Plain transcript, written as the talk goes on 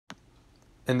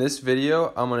In this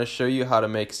video, I'm going to show you how to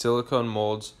make silicone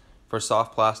molds for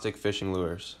soft plastic fishing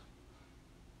lures.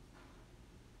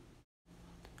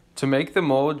 To make the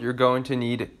mold, you're going to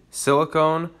need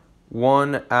silicone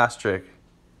 1*.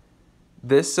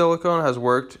 This silicone has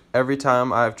worked every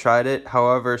time I've tried it.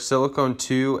 However, silicone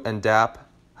 2 and DAP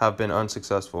have been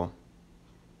unsuccessful.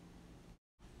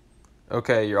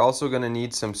 Okay, you're also going to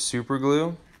need some super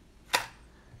glue,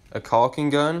 a caulking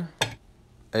gun,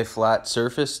 a flat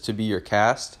surface to be your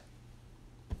cast,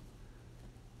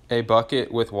 a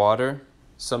bucket with water,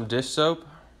 some dish soap,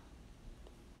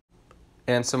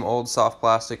 and some old soft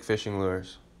plastic fishing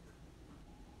lures.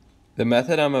 The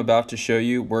method I'm about to show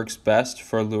you works best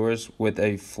for lures with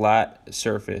a flat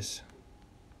surface.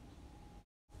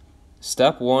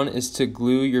 Step 1 is to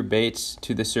glue your baits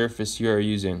to the surface you are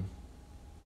using.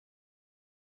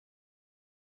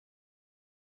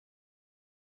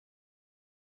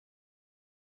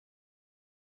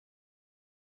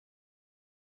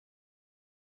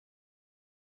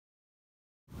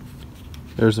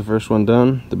 There's the first one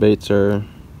done. The baits are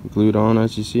glued on,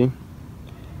 as you see.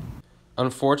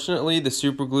 Unfortunately, the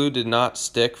super glue did not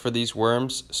stick for these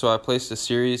worms, so I placed a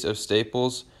series of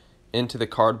staples into the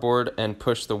cardboard and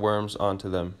pushed the worms onto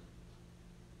them.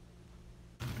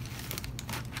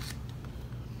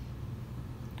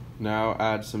 Now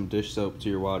add some dish soap to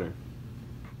your water.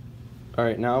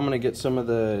 Alright, now I'm going to get some of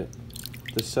the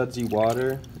sudsy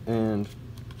water and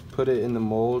put it in the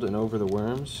mold and over the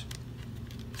worms.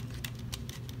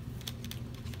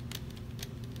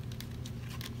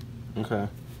 Okay,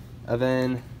 and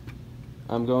then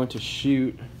I'm going to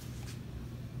shoot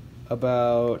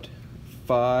about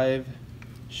 5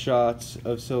 shots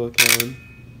of silicone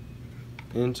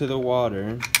into the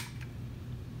water.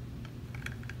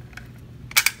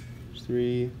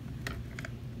 3,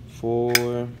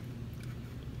 4.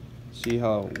 See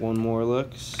how one more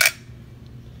looks.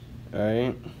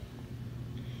 Alright,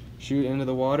 shoot into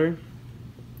the water,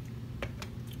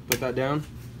 put that down,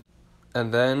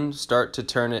 and then start to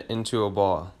turn it into a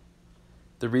ball.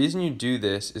 The reason you do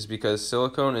this is because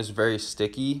silicone is very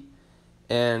sticky,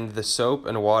 and the soap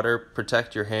and water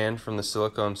protect your hand from the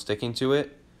silicone sticking to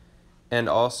it, and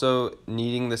also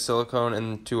kneading the silicone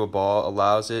into a ball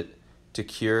allows it to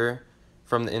cure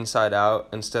from the inside out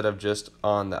instead of just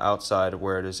on the outside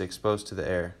where it is exposed to the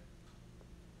air.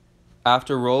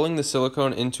 After rolling the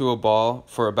silicone into a ball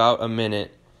for about a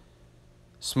minute,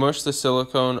 smush the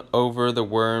silicone over the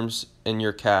worms in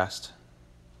your cast.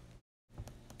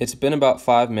 It's been about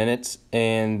 5 minutes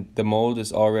and the mold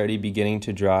is already beginning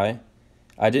to dry.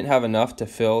 I didn't have enough to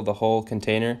fill the whole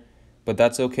container, but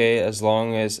that's okay as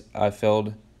long as I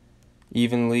filled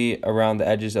evenly around the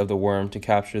edges of the worm to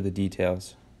capture the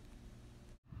details.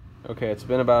 Okay, it's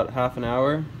been about half an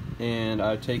hour and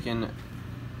I've taken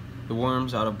the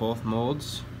worms out of both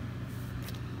molds.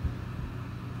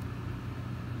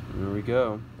 There we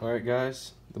go. Alright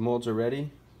guys, the molds are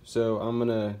ready. So I'm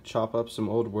gonna chop up some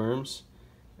old worms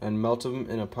and melt them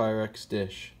in a Pyrex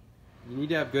dish. You need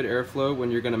to have good airflow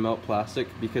when you're gonna melt plastic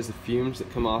because the fumes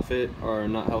that come off it are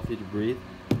not healthy to breathe.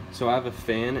 So I have a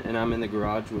fan and I'm in the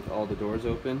garage with all the doors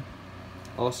open.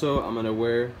 Also, I'm gonna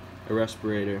wear a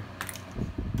respirator.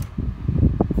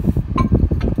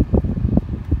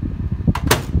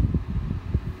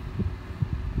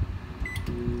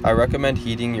 I recommend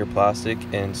heating your plastic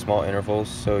in small intervals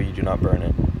so you do not burn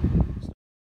it.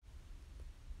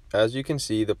 As you can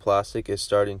see, the plastic is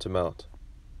starting to melt.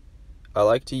 I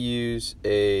like to use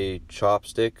a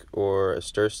chopstick or a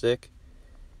stir stick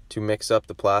to mix up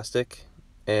the plastic,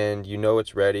 and you know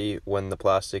it's ready when the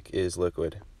plastic is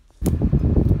liquid.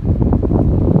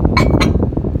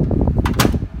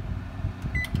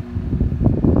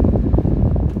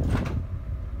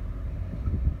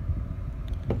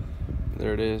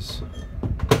 There it is.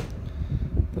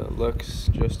 That looks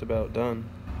just about done.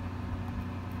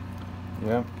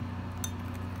 Yep.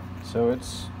 So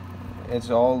it's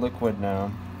all liquid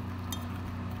now.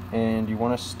 And you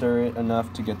want to stir it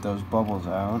enough to get those bubbles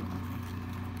out.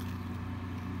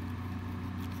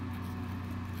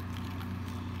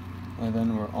 And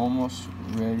then we're almost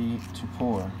ready to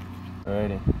pour.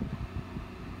 Alrighty.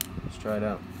 Let's try it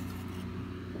out.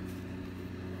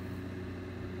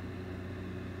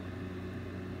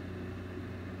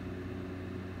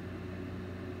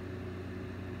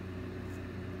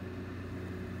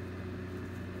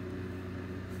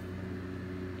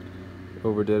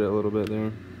 Overdid it a little bit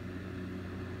there.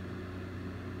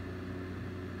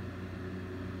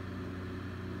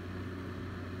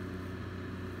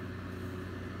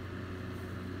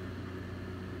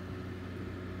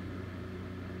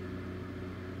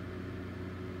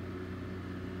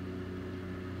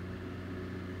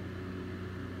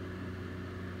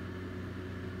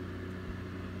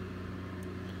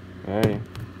 Alrighty,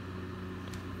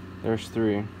 there's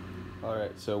 3.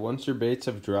 Alright, so once your baits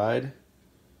have dried,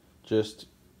 just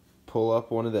pull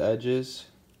up one of the edges,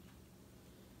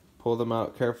 pull them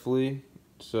out carefully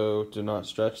so to not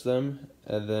stretch them,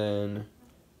 and then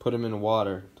put them in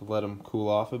water to let them cool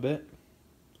off a bit.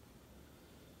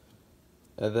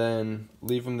 And then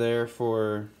leave them there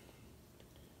for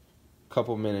a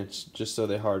couple minutes just so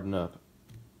they harden up.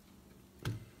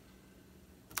 There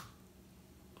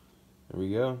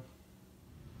we go.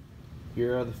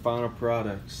 Here are the final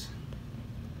products.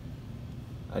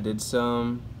 I did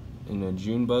some in a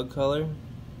June bug color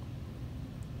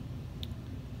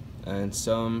and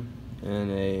some in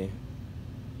a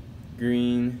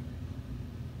green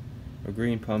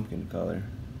pumpkin color.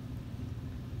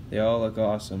 They all look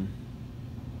awesome.